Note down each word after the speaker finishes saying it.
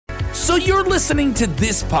So you're listening to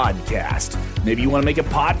this podcast. Maybe you want to make a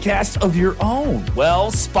podcast of your own.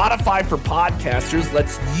 Well, Spotify for Podcasters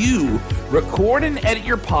lets you record and edit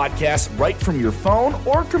your podcast right from your phone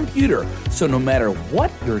or computer. So no matter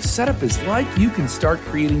what your setup is like, you can start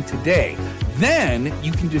creating today. Then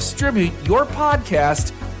you can distribute your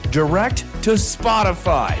podcast direct to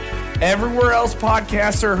Spotify. Everywhere else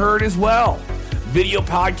podcasts are heard as well. Video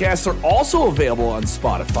podcasts are also available on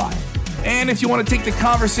Spotify. And if you want to take the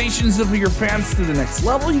conversations of your fans to the next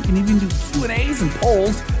level, you can even do Q&As and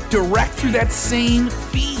polls direct through that same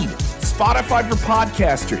feed. Spotify for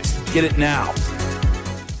Podcasters. Get it now.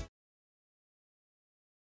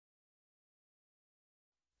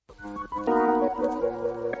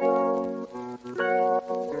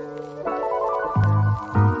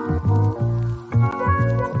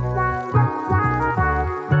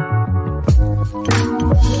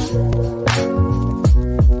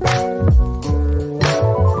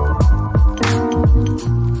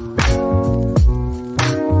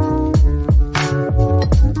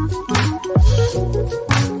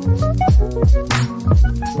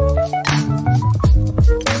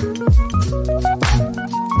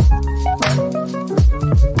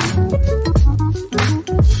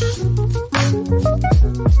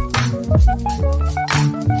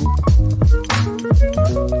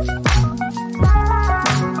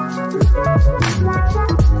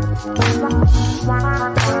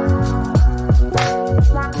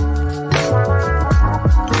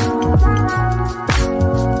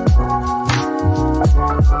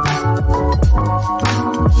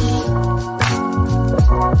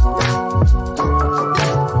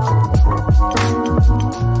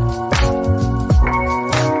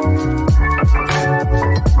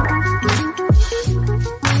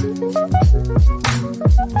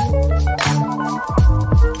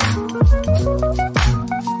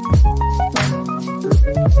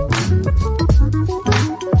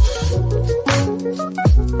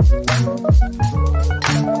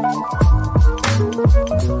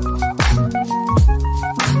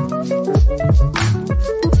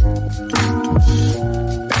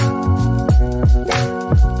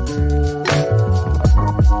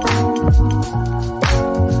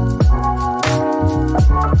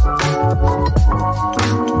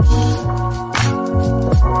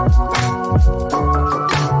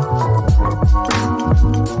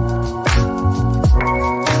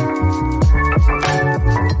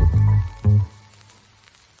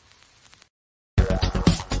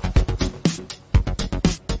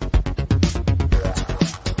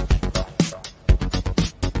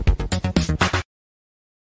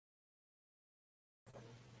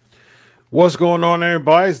 What's going on,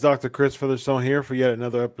 everybody? It's Dr. Chris Featherstone here for yet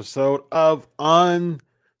another episode of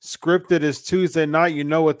Unscripted. It's Tuesday night. You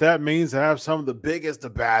know what that means. I have some of the biggest, the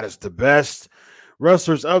baddest, the best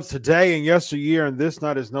wrestlers of today and yesteryear, and this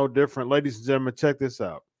night is no different. Ladies and gentlemen, check this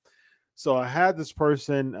out. So I had this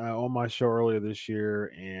person on my show earlier this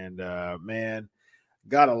year, and man,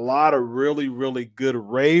 got a lot of really, really good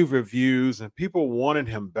rave reviews, and people wanted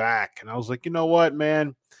him back. And I was like, you know what,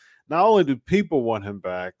 man? Not only do people want him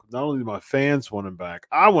back, not only do my fans want him back,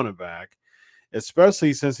 I want him back,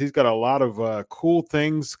 especially since he's got a lot of cool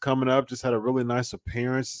things coming up. Just had a really nice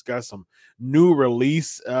appearance. He's got some new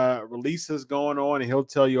releases going on, and he'll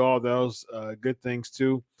tell you all those good things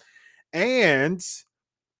too. And,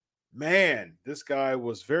 man, this guy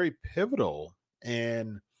was very pivotal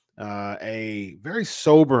and a very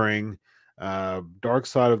sobering dark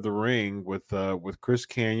side of the ring with Chris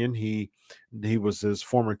Kanyon. He was his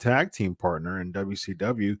former tag team partner in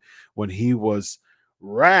WCW when he was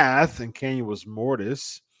Wrath and Kanyon was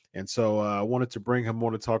Mortis. And so I wanted to bring him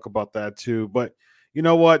on to talk about that too. But you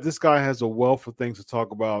know what? This guy has a wealth of things to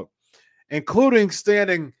talk about, including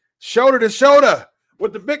standing shoulder to shoulder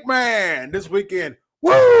with the big man this weekend.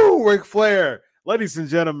 Woo! Ric Flair. Ladies and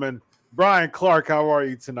gentlemen, Bryan Clark, how are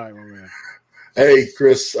you tonight, my man? Hey,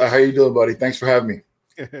 Chris. How you doing, buddy? Thanks for having me.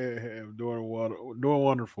 I'm doing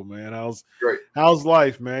wonderful, man. How's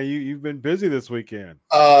life, man? You've been busy this weekend.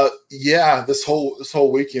 Yeah, this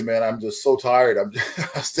whole weekend, man. I'm just so tired.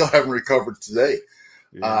 I still haven't recovered today.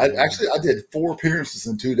 Yeah, I did 4 appearances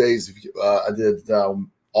in 2 days. I did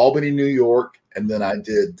Albany, New York, and then I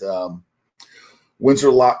did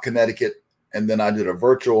Windsor Lock, Connecticut, and then I did a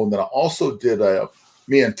virtual, and then I also did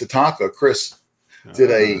me and Tatanka, Chris,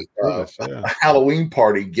 did a Halloween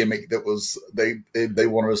party gimmick that was they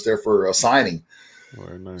wanted us there for a signing.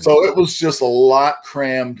 Very nice. So it was just a lot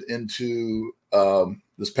crammed into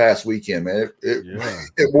this past weekend, man.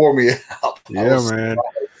 It wore me out. Yeah, man.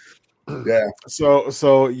 Yeah.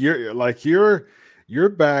 So you're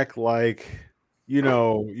back like you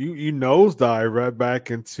know, you nosedive right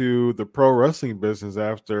back into the pro wrestling business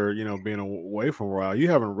after, you know, being away for a while. You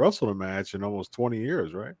haven't wrestled a match in almost 20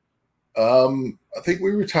 years, right? I think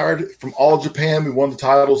we retired from All Japan. We won the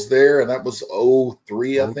titles there, and that was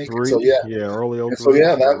 03, I think. So early and 03. so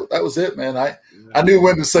that was it, man. I knew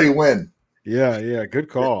when to say when. Yeah, good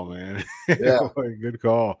call, man. Yeah, Good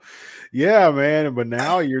call. Yeah, man. But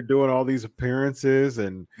now you're doing all these appearances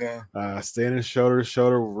and standing shoulder to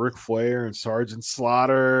shoulder with Ric Flair and Sergeant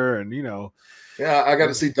Slaughter, and you know. Yeah, I got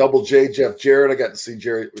to see Double J, Jeff Jarrett. I got to see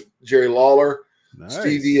Jerry Lawler, Nice.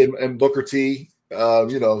 Stevie, and Booker T.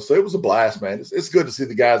 You know, so it was a blast, man. It's good to see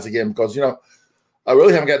the guys again because, you know, I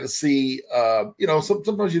really haven't got to see, you know,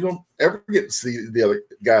 sometimes you don't ever get to see the other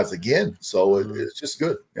guys again. So it's just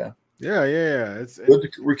good. Yeah. It's good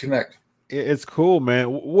to reconnect. It's cool, man.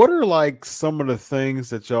 What are like some of the things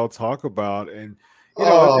that y'all talk about? And, you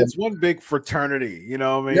know, it's one big fraternity, you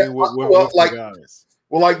know what I mean? With the guys.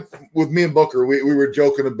 Well, like with me and Booker, we were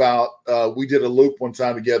joking about we did a loop one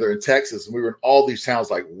time together in Texas, and we were in all these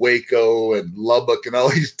towns like Waco and Lubbock and all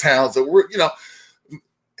these towns that were, you know,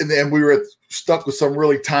 and then we were stuck with some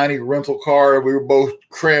really tiny rental car, and we were both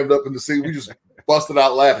crammed up in the seat. We just busted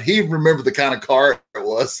out laughing. He remembered the kind of car it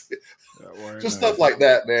was. Just stuff like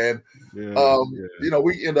that, man. You know,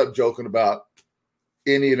 we end up joking about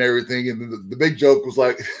any and everything, and the big joke was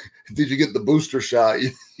like, did you get the booster shot? You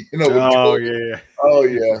know, oh yeah.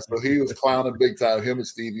 So he was clowning big time, him and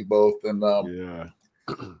Stevie both, and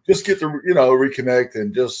just get to, you know, reconnect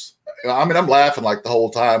and just, I mean, I'm laughing like the whole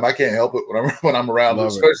time. I can't help it when I'm around him,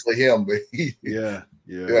 especially him. But yeah,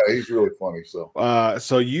 he's really funny. So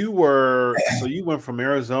so you went from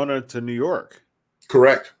Arizona to New York,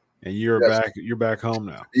 correct? And you're back home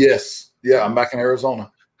now. Yes, yeah, I'm back in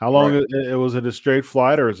Arizona. How long was it a straight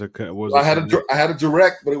flight, or I had a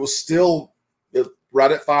direct, but it was still right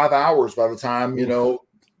at 5 hours by the time, you know,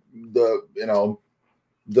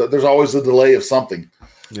 there's always a delay of something.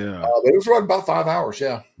 Yeah. But it was right about 5 hours.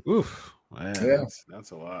 Yeah. Oof. Man, yeah. That's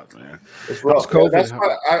a lot, man. It's rough. That's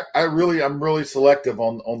why I'm really selective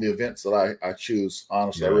on the events that I choose.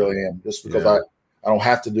 Honestly, I really am, just because I don't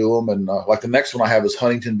have to do them. And like the next one I have is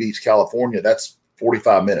Huntington Beach, California. That's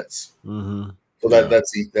 45 minutes. Mm-hmm. So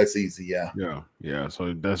that's easy. Yeah. Yeah.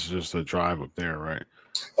 So that's just a drive up there, right?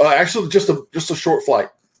 Actually, just a short flight.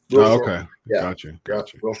 Okay. Yeah. Got you.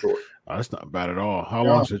 Real short. That's not bad at all. How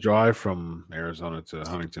long is the drive from Arizona to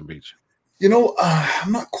Huntington Beach? You know,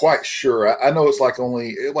 I'm not quite sure. I know it's like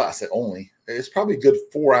I say only. It's probably a good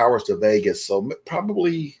 4 hours to Vegas. So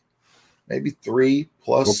probably maybe 3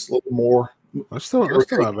 plus a little more. That's still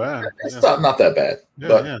not bad. It's not that bad.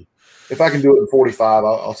 But if I can do it in 45,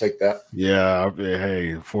 I'll take that. Yeah.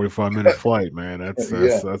 Hey, 45-minute flight, man. That's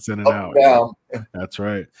in and out. Down. That's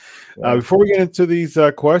right. Yeah. Before we get into these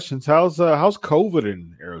questions, how's COVID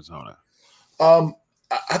in Arizona? I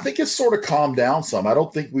think it's sort of calmed down some. I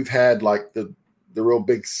don't think we've had like the real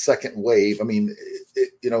big second wave. I mean,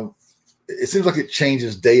 you know, it seems like it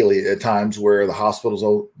changes daily at times where the hospitals,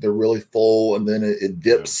 they're really full and then it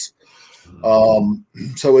dips.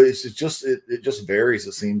 So it just varies,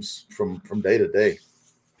 it seems, from day to day.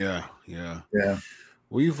 Yeah.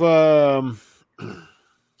 We've I mean,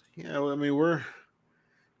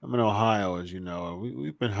 I'm in Ohio, as you know.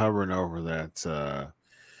 We've been hovering over that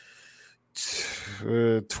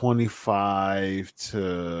 25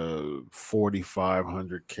 to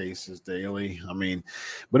 4,500 cases daily. I mean,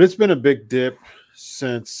 but it's been a big dip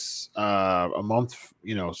since a month,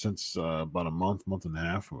 since about a month and a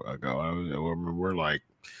half ago. We're like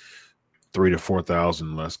 3,000 to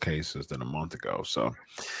 4,000 less cases than a month ago. So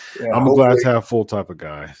I'm a glass half full type of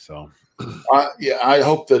guy. So I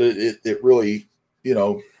hope that it really,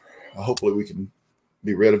 hopefully we can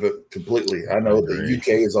be rid of it completely. I know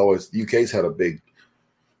the UK's had a big,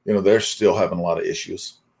 they're still having a lot of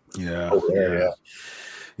issues. Yeah. Over there,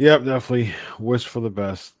 Yep, definitely wish for the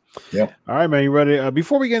best. Yep. All right, man. You ready?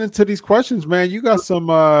 Before we get into these questions, man, you got some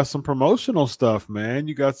promotional stuff, man.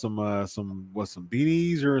 You got some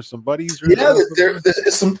beanies or some buddies?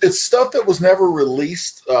 It's stuff that was never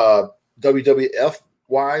released WWF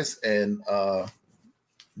wise, and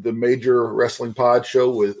the Major Wrestling Pod show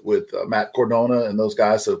with Matt Cordona and those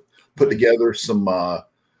guys have put together some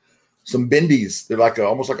bendies. They're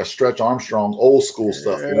almost like a Stretch Armstrong old school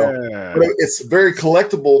stuff, But it's very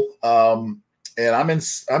collectible. And I'm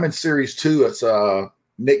in series 2. It's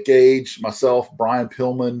Nick Gage, myself, Bryan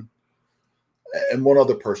Pillman, and one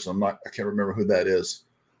other person. I can't remember who that is,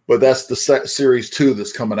 but that's the series 2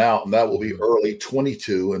 that's coming out, and that will be early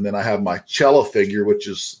 22. And then I have my cello figure, which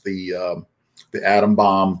is the Atom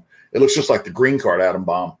Bomb. It looks just like the green card Atom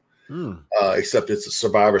Bomb. except it's a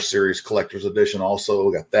Survivor Series collector's edition. Also,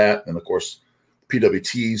 we got that, and of course,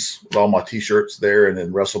 PWTs with all my T-shirts there, and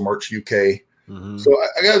then Wrestle Merch UK. So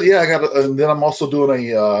I got, and then I'm also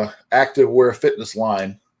doing a active wear fitness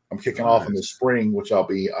line. I'm kicking off in the spring, which I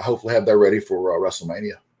hopefully have that ready for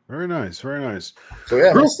WrestleMania. Very nice, very nice. So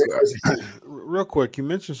yeah, real quick, you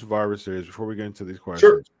mentioned Survivor Series before we get into these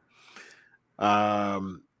questions.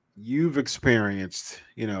 Sure. You've experienced,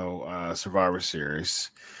 Survivor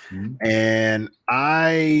Series, and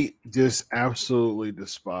I just absolutely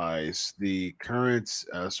despise the current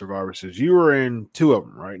Survivor Series. You were in two of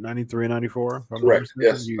them, right? 93 and 94. Correct.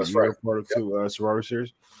 Yes, that's right. You were part of two Survivor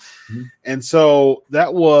Series, and so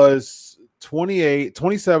that was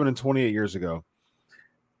 27 and 28 years ago.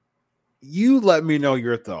 You let me know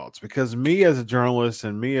your thoughts, because me as a journalist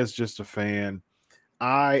and me as just a fan,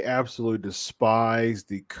 I absolutely despise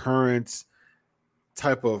the current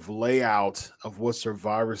type of layout of what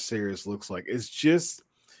Survivor Series looks like. It's just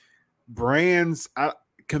brands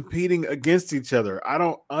competing against each other. I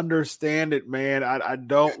don't understand it, man. I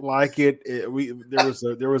don't like it. There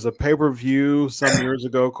was a pay-per-view some years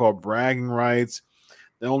ago called Bragging Rights.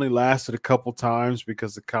 It only lasted a couple times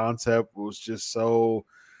because the concept was just so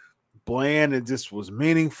bland. It just was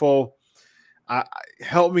meaningful.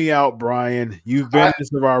 Help me out, Bryan. You've been in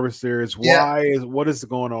Survivor Series. What is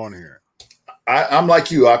going on here? I'm like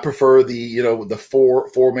you. I prefer the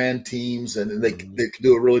four-man teams, and they can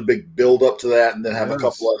do a really big build up to that, and then have a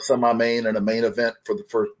couple of semi-main and a main event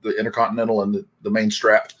for the Intercontinental and the main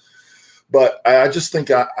strap. But I just think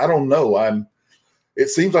I don't know. It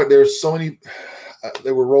seems like there's so many.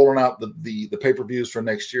 They were rolling out the pay-per-views for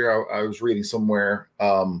next year. I was reading somewhere.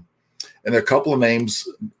 And there are a couple of names,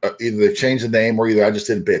 either they've changed the name or either I just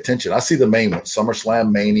didn't pay attention. I see the main one,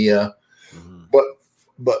 SummerSlam Mania,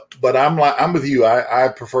 but I'm with you. I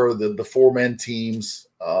prefer the four-man teams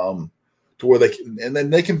to where they can, and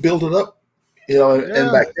then they can build it up,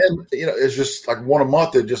 And back then, it's just like one a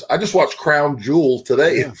month. I just watched Crown Jewel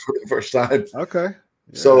today for the first time. Okay.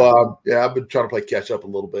 Yeah. So I've been trying to play catch up a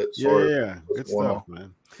little bit. Good stuff,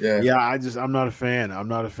 man. I'm not a fan. I'm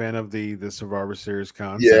not a fan of the Survivor Series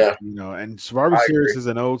concept. And Survivor Series is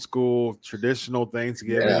an old school traditional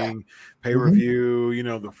Thanksgiving pay-per-view,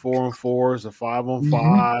 the 4-on-4s, the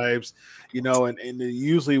 5-on-5s, and it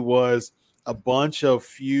usually was a bunch of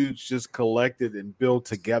feuds just collected and built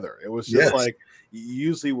together. It was just like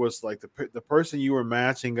usually was like the person you were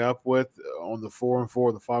matching up with on the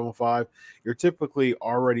 4-on-4, the 5-on-5, you're typically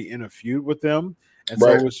already in a feud with them. And so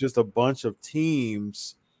it was just a bunch of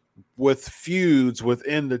teams with feuds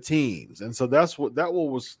within the teams. And so that's what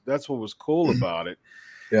was cool about it.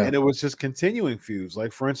 Yeah. And it was just continuing feuds.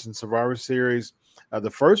 Like, for instance, Survivor Series,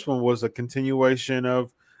 the first one was a continuation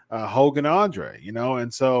of Hogan Andre,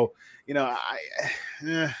 and so, I'm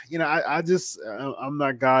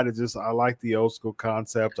that guy that I like the old school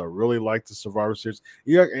concept. I really like the Survivor Series.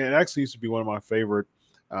 Yeah, and it actually used to be one of my favorite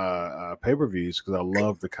pay-per-views because I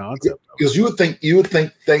love the concept. Because you would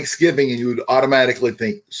think Thanksgiving and you would automatically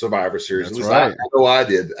think Survivor Series. That's right. I know I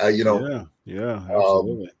did. Absolutely.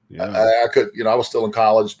 I could, I was still in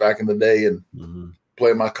college back in the day and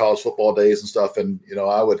playing my college football days and stuff, and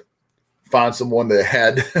I would find someone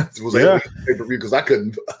that was able to pay-per-view because I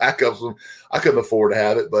couldn't afford to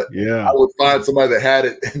have it, but I would find somebody that had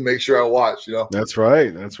it and make sure I watched. That's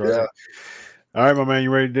right. Yeah. All right, my man, you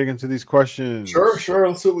ready to dig into these questions? Sure.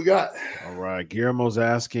 Let's see what we got. All right. Guillermo's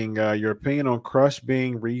asking your opinion on Crush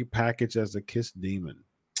being repackaged as a Kiss Demon.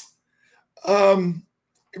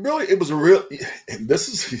 It was a real.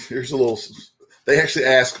 Here's a little. They actually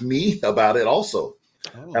asked me about it also,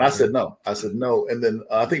 and I said no. And then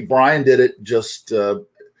I think Bryan did it. Just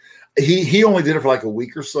he only did it for like a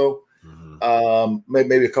week or so,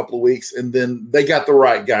 maybe a couple of weeks, and then they got the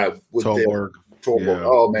right guy with Goldberg. Yeah.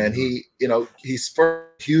 Oh man, he's a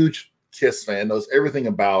huge Kiss fan, knows everything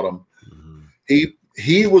about him.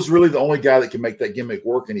 He was really the only guy that can make that gimmick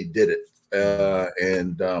work, and he did it.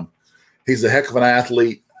 And he's a heck of an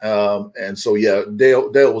athlete. And so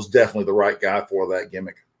Dale was definitely the right guy for that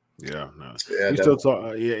gimmick. Yeah, no. We still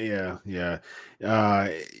talk.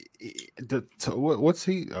 What's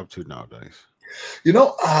he up to nowadays?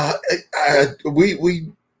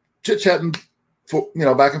 We chit-chatting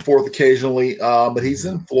back and forth occasionally, but he's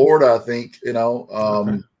in Florida, I think.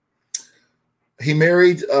 He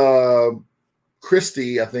married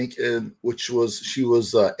Christy, I think, she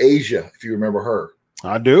was Asia, if you remember her.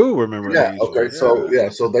 I do remember. Yeah. Asia. Okay. Yeah.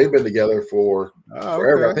 So they've been together for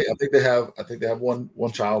forever. Okay. I think they have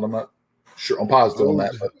one child. I'm not sure. I'm positive on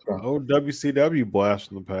that. But, WCW blast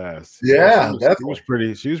from the past. Yeah, she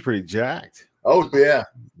was pretty jacked. Oh yeah.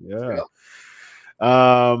 Yeah.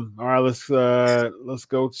 All right, let's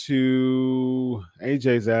go to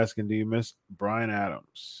AJ's asking, do you miss Bryan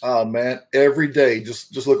Adams? Oh man, every day,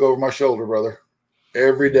 just look over my shoulder, brother.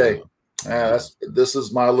 Every day. This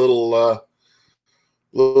is my little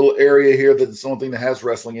area here that's the only thing that has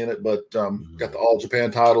wrestling in it, but got the All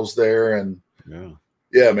Japan titles there, and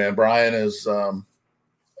yeah, man, Bryan is I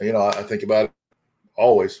think about it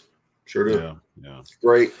always. Sure do. Yeah.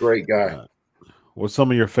 Great guy. What's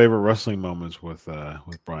some of your favorite wrestling moments with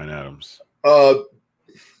Bryan Adams?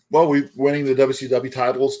 Well, we winning the WCW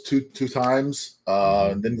titles two times,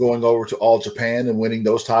 and then going over to All Japan and winning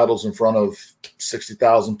those titles in front of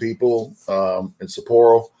 60,000 people in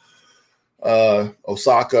Sapporo.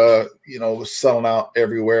 Osaka, was selling out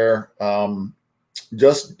everywhere.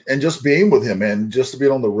 Just being with him, and just to be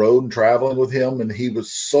on the road and traveling with him, and he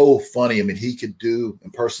was so funny. I mean, he could do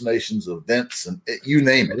impersonations of Vince and you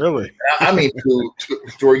name it. Really? I mean,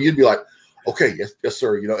 to where you'd be like, okay, yes,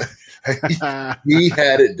 sir. He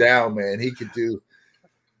had it down, man. He could do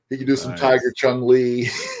some Tiger Chung Lee.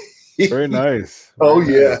 Very nice.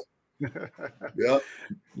 Yeah. Yeah.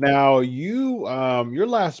 Now your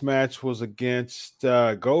last match was against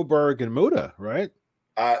Goldberg and Muta, right?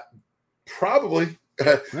 Probably.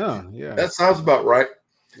 Yeah. That sounds about right.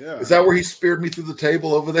 Yeah. Is that where he speared me through the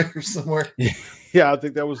table over there somewhere? Yeah, I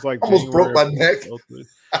think that was like almost broke my neck.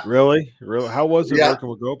 Really? How was it working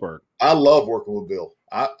with Goldberg? I love working with Bill.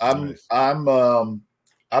 I'm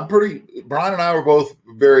pretty. Bryan and I were both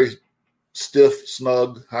very stiff,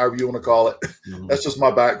 snug, however you want to call it. That's just my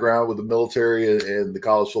background with the military and the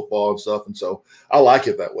college football and stuff, and so I like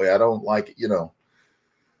it that way. I don't like it.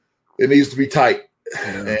 It needs to be tight,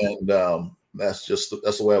 and that's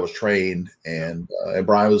the way I was trained. And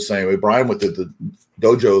Bryan was the same way. Bryan went to the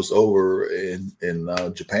dojos over in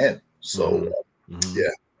Japan, so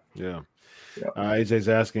yeah. AJ's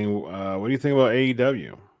asking, what do you think about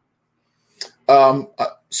AEW?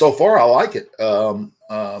 So far, I like it.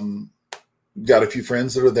 Got a few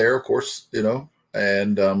friends that are there, of course,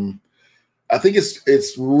 and I think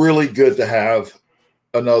it's really good to have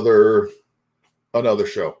another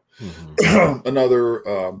show,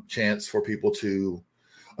 another chance for people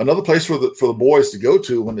another place for the boys to go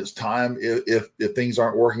to when it's time. If things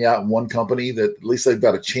aren't working out in one company, that at least they've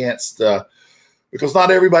got a chance to. Because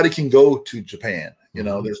not everybody can go to Japan,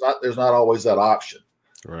 there's not always that option,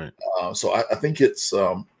 right? So I think it's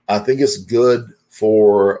good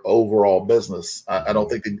for overall business. I don't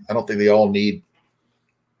think they all need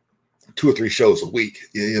 2 or 3 shows a week.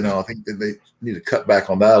 I think they need to cut back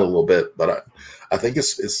on that a little bit, but I think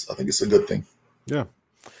it's a good thing. Yeah.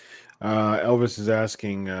 Elvis is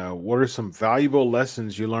asking, what are some valuable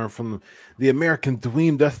lessons you learned from the American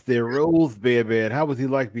Dream? That's the rules, baby. How was he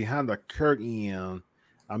like behind the curtain?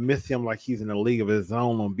 I miss him like he's in a league of his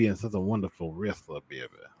own on being such a wonderful wrestler, baby.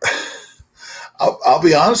 I'll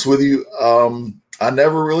be honest with you. I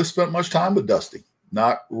never really spent much time with Dusty.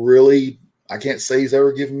 Not really. I can't say he's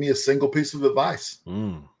ever given me a single piece of advice.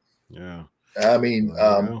 Yeah. I mean,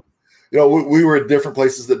 we were at different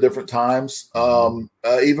places at different times.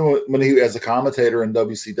 Even when he as a commentator in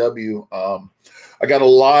WCW, I got a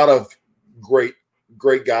lot of great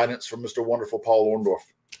guidance from Mr. Wonderful Paul Orndorff.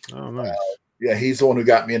 Oh, nice. He's the one who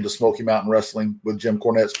got me into Smoky Mountain Wrestling with Jim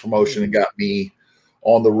Cornette's promotion and got me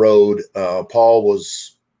on the road. Paul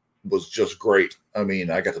was just great. I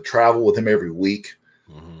mean, I got to travel with him every week.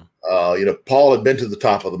 Paul had been to the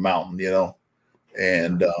top of the mountain,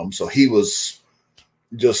 and so he was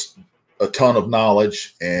just a ton of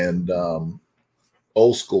knowledge and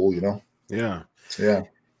old school, Yeah.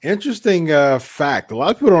 Interesting fact. A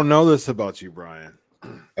lot of people don't know this about you, Bryan.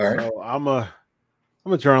 All right. So I'm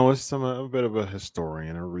a journalist. I'm a bit of a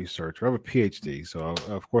historian, a researcher. I have a PhD, so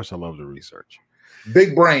of course I love to research.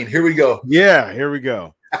 Big brain. Here we go. Yeah, here we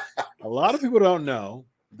go. A lot of people don't know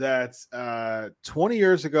that 20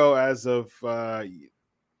 years ago, as of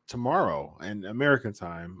tomorrow and American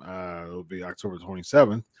time, it'll be October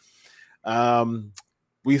 27th.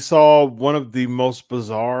 We saw one of the most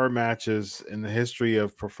bizarre matches in the history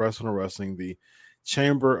of professional wrestling, the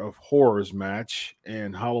Chamber of Horrors match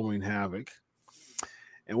in Halloween Havoc.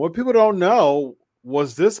 And what people don't know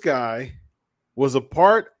was this guy was a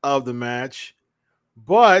part of the match,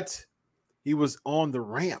 but he was on the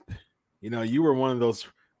ramp. You were one of those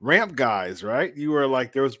ramp guys, right? You were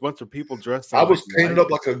like, there was a bunch of people dressed up. I was painted up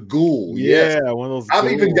like a ghoul. Yeah, yes. One of those.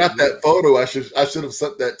 I've even got that photo. I should have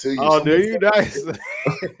sent that to you. Oh, do you? Nice.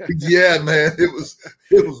 Yeah, man. It was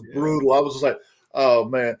brutal. I was just like, oh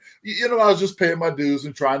man. I was just paying my dues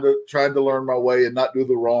and trying to learn my way and not do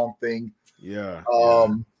the wrong thing. Yeah.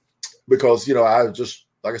 Because I just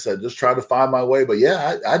like I said, just try to find my way. But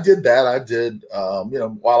yeah, I did that. I did,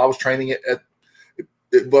 while I was training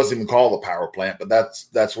it wasn't even called the power plant, but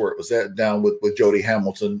that's where it was at, down with Jody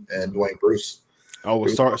Hamilton and Dwayne Bruce. Oh,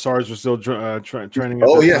 was Sarge was still training?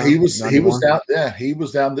 Oh yeah, he was 91? down. Yeah, he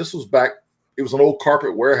was down. This was back. It was an old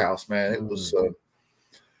carpet warehouse, man. It was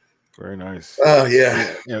very nice.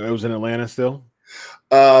 Yeah. It was in Atlanta still.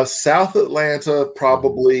 South Atlanta,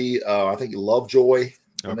 probably. I think Lovejoy.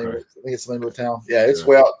 I think it's the name of the town. Yeah, it's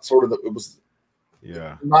way out. Sort of. It was.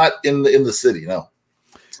 Yeah. Not in the city. No.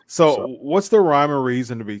 So, what's the rhyme or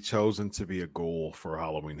reason to be chosen to be a ghoul for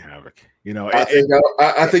Halloween Havoc? I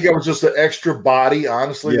think I was just an extra body.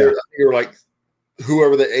 Honestly, they were like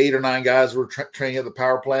whoever the 8 or 9 guys were training at the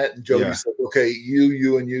power plant, and Jody said, "Okay,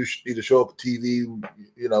 you and you need to show up at TV.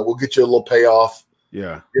 We'll get you a little payoff.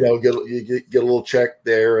 Yeah, get a little check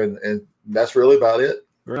there, and that's really about it.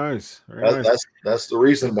 Very nice. Very nice. That's the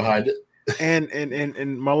reason behind it.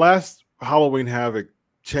 And my last Halloween Havoc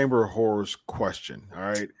Chamber of Horrors question. All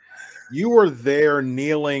right. You were there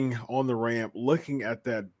kneeling on the ramp looking at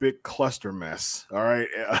that big cluster mess, all right,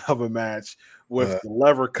 of a match with the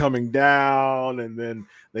lever coming down and then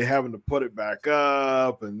they having to put it back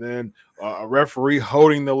up and then a referee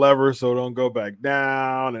holding the lever so it don't go back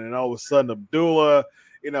down. And then all of a sudden Abdullah,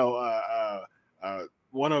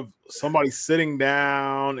 somebody sitting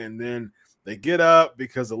down and then they get up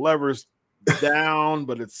because the lever's down,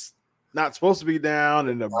 but it's not supposed to be down,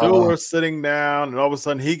 and Abdullah sitting down, and all of a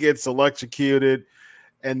sudden he gets electrocuted.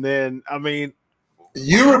 And then,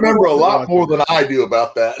 you remember a lot more than I do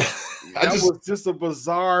about that. That was just a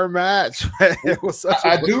bizarre match. It was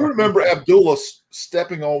I do remember Abdullah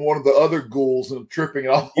stepping on one of the other ghouls and tripping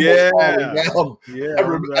and almost falling down. Yeah,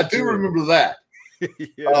 I do remember that. Can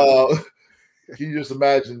you just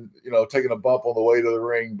imagine, taking a bump on the way to the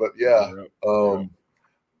ring? But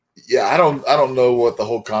I don't know what the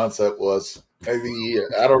whole concept was. Maybe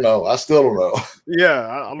I don't know. I still don't know. Yeah,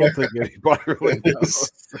 I don't think anybody really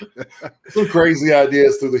knows. Some crazy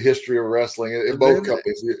ideas through the history of wrestling in both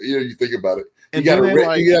companies. You think about it. You got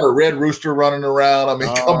a red rooster running around.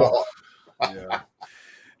 Come on. Yeah.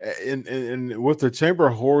 And with the Chamber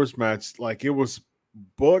of Horrors match, it was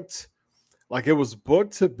booked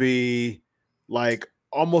to be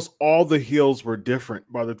almost all the heels were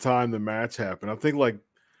different by the time the match happened.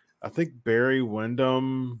 I think Barry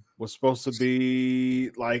Windham was supposed to be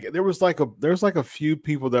there was a few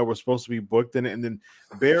people that were supposed to be booked in it, and then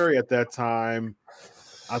Barry at that time,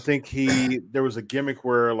 I think there was a gimmick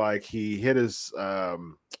where he hit his I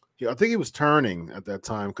think he was turning at that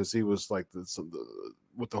time because he was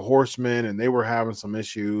with the Horsemen and they were having some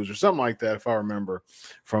issues or something like that, if I remember.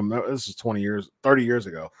 This is 30 years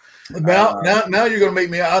ago. Now you're gonna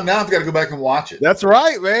make me. Now I've got to go back and watch it. That's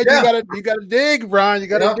right, man. Yeah. You gotta dig, Brian. You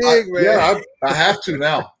gotta dig, man. Yeah, I have to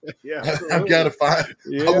now. Yeah, I've got to find.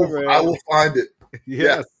 I will find it.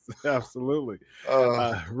 Yes, absolutely.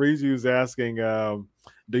 Rizu's asking,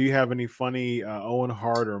 do you have any funny Owen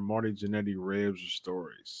Hart or Marty Jannetty ribs or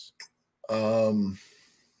stories?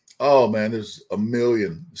 Oh man, there's a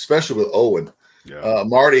million, especially with Owen. Yeah.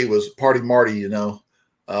 Marty was Party Marty, but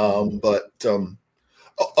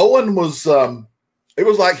Owen was. It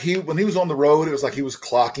was like when he was on the road, it was like he was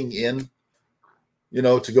clocking in,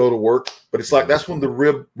 to go to work. But it's like that's when the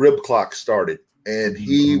rib clock started, and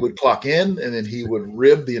he would clock in, and then he would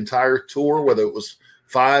rib the entire tour, whether it was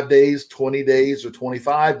 5 days, 20 days, or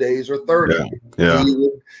 25 days, or 30. Yeah.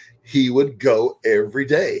 He would go every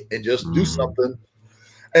day and just do something.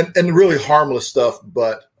 And really harmless stuff,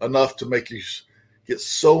 but enough to make you get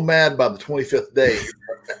so mad by the 25th day.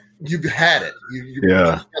 You've had it. You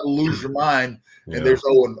got to lose your mind. And there's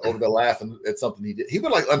Owen over there laughing at something he did. He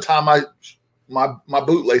would untie my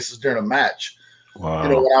bootlaces during a match. Wow.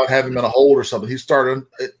 When I would have him in a hold or something. He started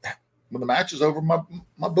when the match is over. My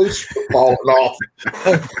boots falling off.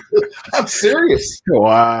 I'm serious.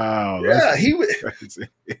 Wow. Yeah, he would.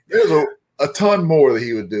 There's a ton more that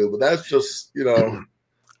he would do, but that's just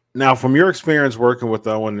Now, from your experience working with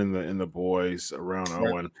Owen and the boys around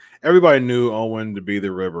Owen, everybody knew Owen to be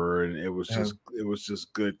the River, and it was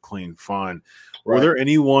just good, clean fun. Were there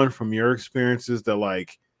anyone from your experiences that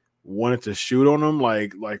wanted to shoot on him,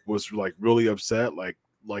 was really upset, like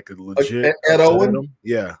a legit at Owen?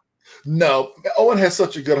 Yeah. No, Owen has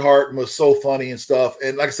such a good heart and was so funny and stuff.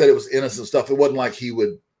 And like I said, it was innocent stuff. It wasn't like he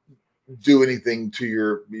would do anything to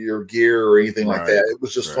your gear or anything like that. It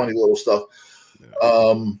was just funny little stuff.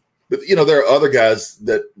 Yeah. But there are other guys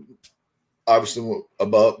that obviously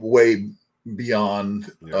went way beyond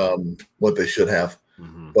what they should have.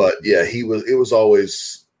 Mm-hmm. But yeah, it was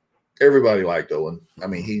always, everybody liked Owen.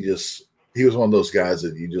 He just he was one of those guys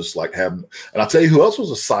that you just like have. And I'll tell you who else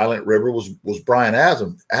was a silent ribber was Bryan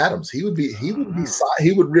Adams. He would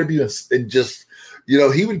rib you and just,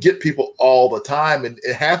 he would get people all the time, and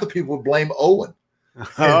half the people would blame Owen.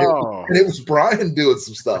 And it was Bryan doing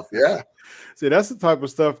some stuff. Yeah. See, that's the type of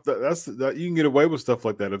stuff that you can get away with stuff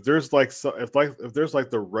like that. If there's if there's like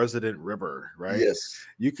the resident ribber, right? Yes.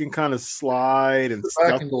 You can kind of slide and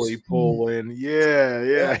stealthily pull in.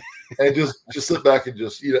 Yeah. And just sit back and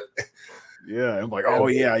just, Yeah, I'm like, oh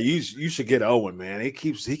yeah, you should get Owen, man. He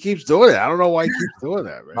keeps doing it. I don't know why he keeps doing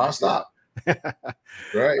that, man. Nonstop.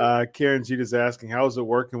 Right. Karen G is asking, how is it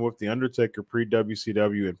working with the Undertaker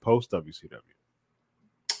pre-WCW and post-WCW?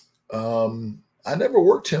 I never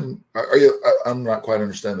worked him. I'm not quite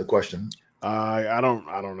understanding the question. I don't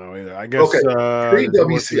know either. I guess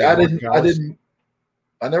pre-WC.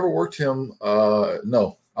 I never worked him.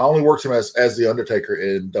 No, I only worked him as the Undertaker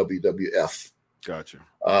in WWF. Gotcha.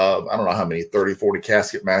 I don't know how many 30, 40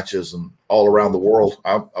 casket matches and all around the world.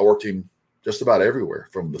 I worked him just about everywhere,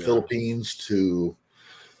 from the Philippines to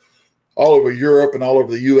all over Europe and all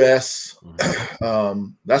over the U.S. Mm-hmm.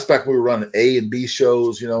 That's back when we were running A and B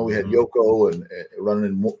shows. We had Yoko and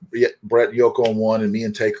running Brett and Yoko on one, and me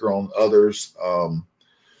and Taker on others.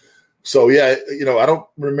 So yeah, I don't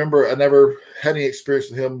remember. I never had any experience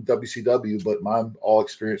with him WCW, but my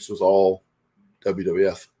experience was all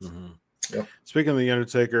WWF. Mm-hmm. Yep. Speaking of the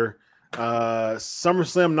Undertaker,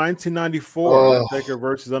 SummerSlam 1994, Undertaker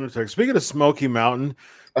versus Undertaker. Speaking of Smoky Mountain,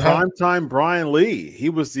 primetime Brian Lee. He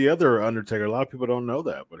was the other Undertaker. A lot of people don't know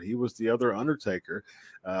that, but he was the other Undertaker.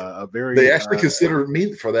 They actually considered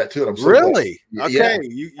me for that too. And I'm so really glad. Okay.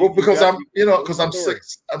 Yeah. Because I'm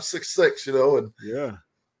 6'6", and yeah,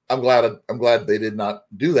 I'm glad they did not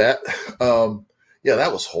do that. Yeah,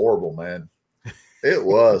 that was horrible, man. It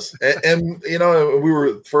was, and we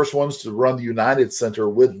were the first ones to run the United Center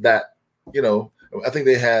with that. I think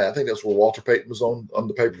that's where Walter Payton was on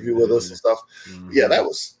the pay-per-view with us and stuff. Mm-hmm. Yeah, that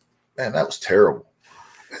was terrible.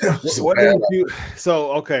 A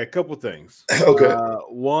couple things. Okay.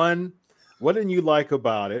 One, what didn't you like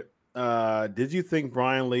about it? Did you think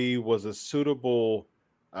Brian Lee was a suitable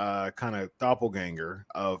kind of doppelganger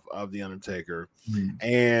of the Undertaker? Mm-hmm.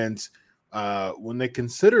 And when they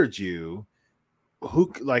considered you,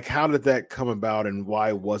 how did that come about, and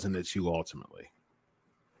why wasn't it you ultimately?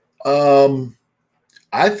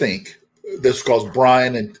 I think this because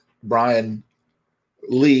Brian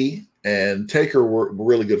Lee and Taker were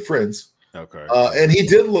really good friends. Okay. And he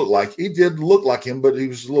did look like him, but he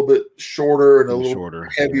was a little bit shorter and a little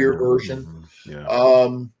heavier version. Mm-hmm.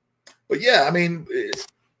 Yeah. But yeah, I mean,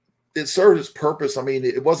 it served its purpose. I mean,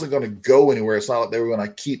 it wasn't going to go anywhere. It's not like they were going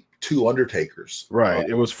to keep two Undertakers.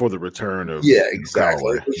 It was for the return of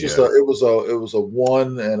exactly. It was just it was a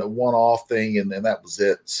one and a one-off thing, and that was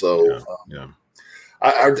it. So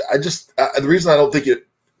the reason I don't think it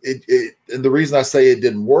and the reason I say it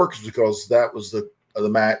didn't work is because that was the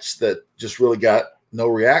match that just really got no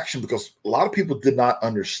reaction, because a lot of people did not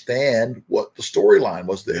understand what the storyline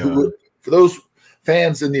was. For those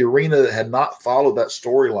fans in the arena that had not followed that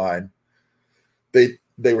storyline, they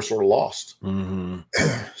were sort of lost. Mm-hmm.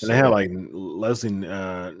 And they had like Leslie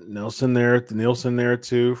Nielsen there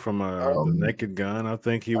too, from the Naked Gun. I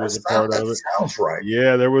think he was a part of it. Sounds right.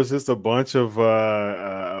 Yeah, there was just a bunch of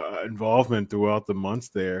involvement throughout the months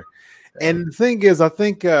there. Yeah. And the thing is, I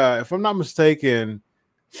think if I'm not mistaken,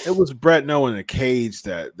 it was Brett Noah in a cage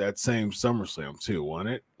that same SummerSlam too,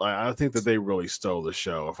 wasn't it? Like, I think that they really stole the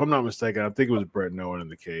show. If I'm not mistaken, I think it was Brett Noah in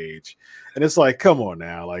the cage. And it's like, come on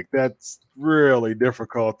now, like that's really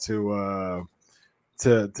difficult to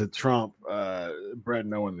trump Brett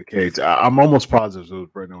Noah in the cage. I'm almost positive it was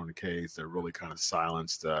Brett Noah in the cage that really kind of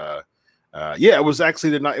silenced. It was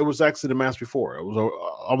actually the match before. It was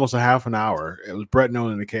almost a half an hour. It was Brett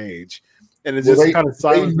Noah in the cage. And it's just kind of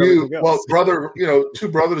silent. Well, brother, two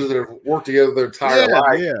brothers that have worked together their entire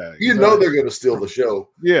life. Yeah, exactly. They're going to steal the show.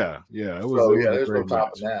 Yeah. It was. There's no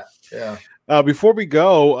topping that. Yeah. Before we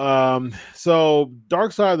go, so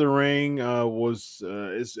Dark Side of the Ring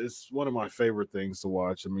is one of my favorite things to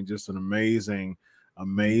watch. I mean, just an amazing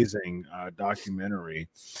documentary,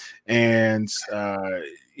 and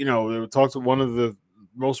they talked. One of the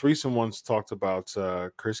most recent ones talked about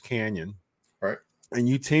Chris Kanyon. Right. And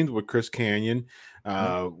you teamed with Chris Kanyon.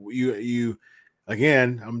 You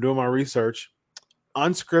again, I'm doing my research.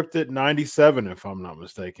 UnSkripted 97, if I'm not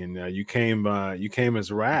mistaken. You came as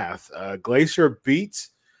Wrath. Glacier beat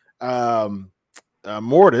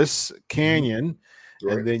Mortis Kanyon,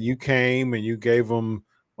 right. And then you came and you gave him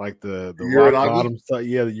like the rock bottom stuff.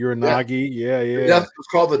 Yeah, the Uranagi. Yeah. It's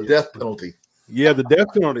called the death penalty. Yeah, the death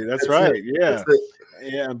penalty. That's right. It. Yeah. That's it.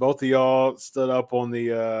 Yeah, and both of y'all stood up on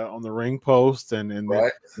the ring post, and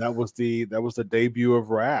Right. that was the debut of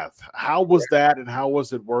Wrath. How was that, and how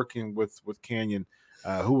was it working with Canyon,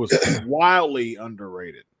 who was wildly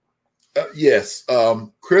underrated? Yes,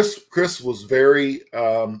 Chris was very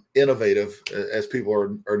innovative, as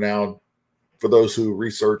people are now. For those who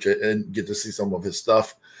research it and get to see some of his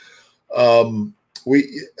stuff, another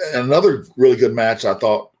really good match I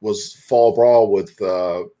thought was Fall Brawl with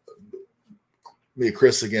me and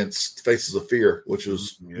Chris against Faces of Fear, which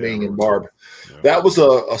was Ming and Barb. Yeah. That was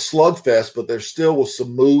a slugfest, but there still was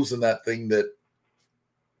some moves in that thing that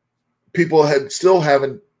people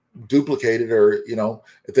haven't duplicated, or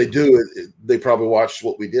if they do, they probably watched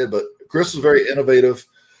what we did. But Chris was very innovative.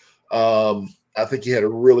 I think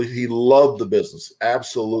he loved the business,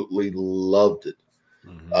 absolutely loved it.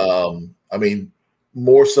 Mm-hmm. I mean,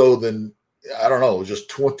 more so than, I don't know, just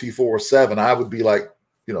 24/7. I would be like,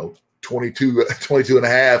 22 and a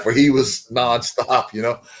half, or he was nonstop,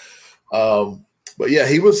 but yeah,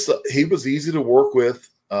 he was easy to work with,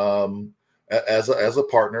 as a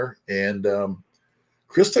partner. And,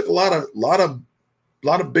 Chris took a lot of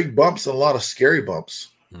big bumps and a lot of scary bumps,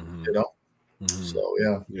 Mm-hmm. So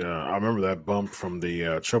yeah, I remember that bump from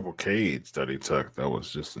the triple cage that he took. That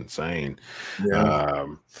was just insane. Yeah.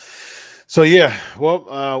 So yeah,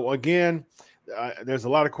 well, again, there's a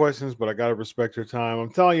lot of questions, but I gotta respect your time.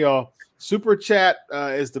 I'm telling y'all, super chat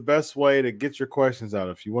is the best way to get your questions out.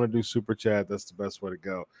 If you want to do super chat, that's the best way to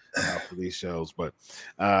go for these shows. But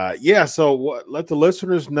yeah, so let the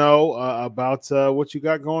listeners know about what you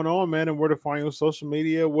got going on, man, and where to find you on social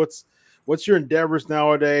media. What's your endeavors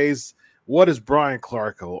nowadays? What is Bryan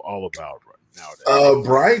Clark all about nowadays?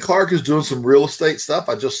 Bryan Clark is doing some real estate stuff.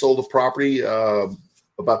 I just sold a property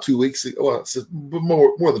about 2 weeks ago. Well, it's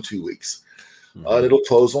more than 2 weeks. Mm-hmm. It'll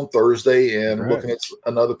close on Thursday, and looking at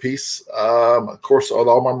another piece. Of course,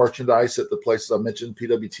 all my merchandise at the places I mentioned,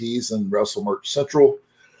 PWTs and Wrestle Merch Central.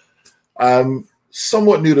 I'm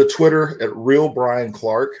somewhat new to Twitter at Real Bryan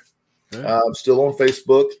Clark. I'm still on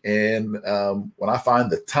Facebook, and when I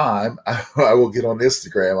find the time, I will get on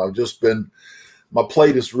Instagram. I've just my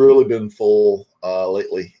plate has really been full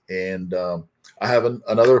lately, and I have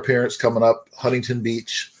another appearance coming up, Huntington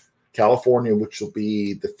Beach, California, which will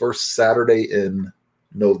be the first Saturday in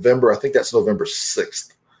November. I think that's November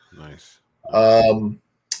 6th. Nice. Like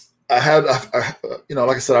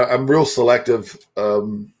I said, I'm real selective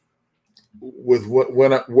with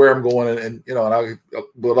where I'm going, and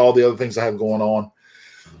with all the other things I have going on.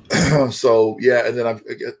 So yeah, and then I've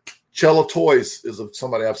Cello Toys is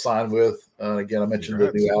somebody I've signed with. Again, I mentioned the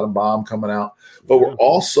new Atom Bomb coming out, but we're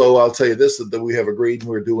also, I'll tell you this, that we have agreed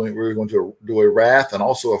we're going to do a Wrath and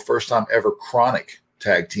also a first time ever Chronic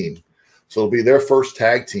tag team. So it'll be their first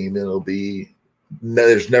tag team, and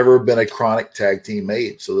there's never been a Chronic tag team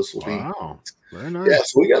made. So this will be very nice. Yeah,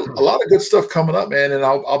 so we got a lot of good stuff coming up, man, and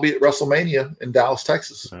I'll be at WrestleMania in Dallas,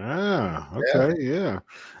 Texas. Okay, yeah.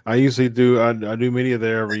 I usually do. I do media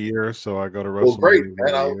there every year, so I go to WrestleMania. Well, great,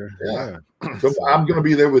 man. I'm going to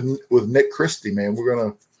be there with Nick Christie, man. We're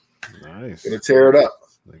gonna tear it up.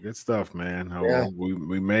 Good stuff, man. Yeah.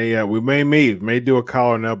 We may meet. May do a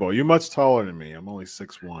collar and elbow. You're much taller than me. I'm only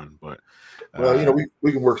 6'1", but. Well,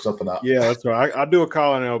 we can work something out. Yeah, that's right. I do a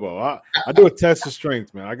collar and elbow. I do a test of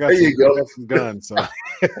strength, man. I got some guns. So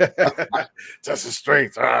test of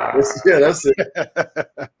strength. Yeah, that's it.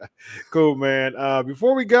 Cool, man.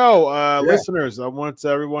 Before we go, listeners, I want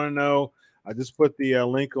everyone to know, I just put the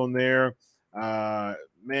link on there.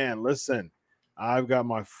 Man, listen, I've got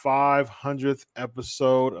my 500th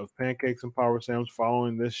episode of Pancakes and Power Slams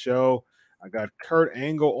following this show. I got Kurt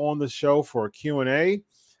Angle on the show for a Q&A.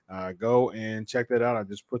 Go and check that out. I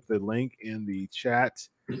just put the link in the chat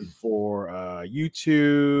for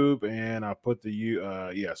YouTube, and I put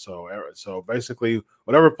so basically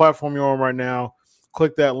whatever platform you're on right now,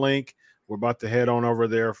 click that link. We're about to head on over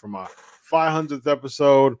there for my 500th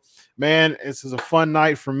episode. Man, this is a fun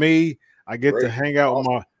night for me. I get to hang out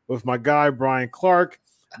with my guy Bryan Clark.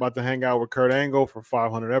 About to hang out with Kurt Angle for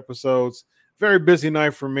 500 episodes. Very busy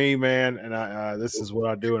night for me, man, and this is what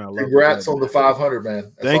I do, and I love it. Congrats on the 500, man.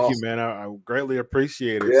 That's Thank awesome. you, man. I greatly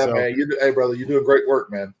appreciate it. Yeah, man. Hey, brother, you're doing great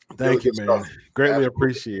work, man. Thank you, man. Greatly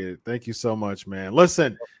appreciate it. Thank you so much, man.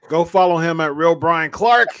 Listen, go follow him at Real Bryan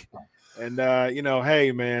Clark, and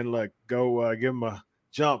hey, man, look, go give him a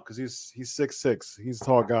jump because he's 6'6". He's a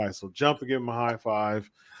tall guy, so jump and give him a high five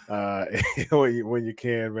when you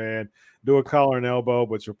can, man. Do a collar and elbow,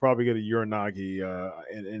 but you'll probably get a uranagi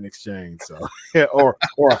in exchange. So, or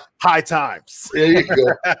high times. There you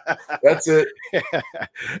go. That's it.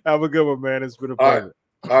 Have a good one, man. It's been a pleasure.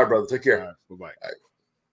 Right. All right, brother. Take care. Bye-bye. All right.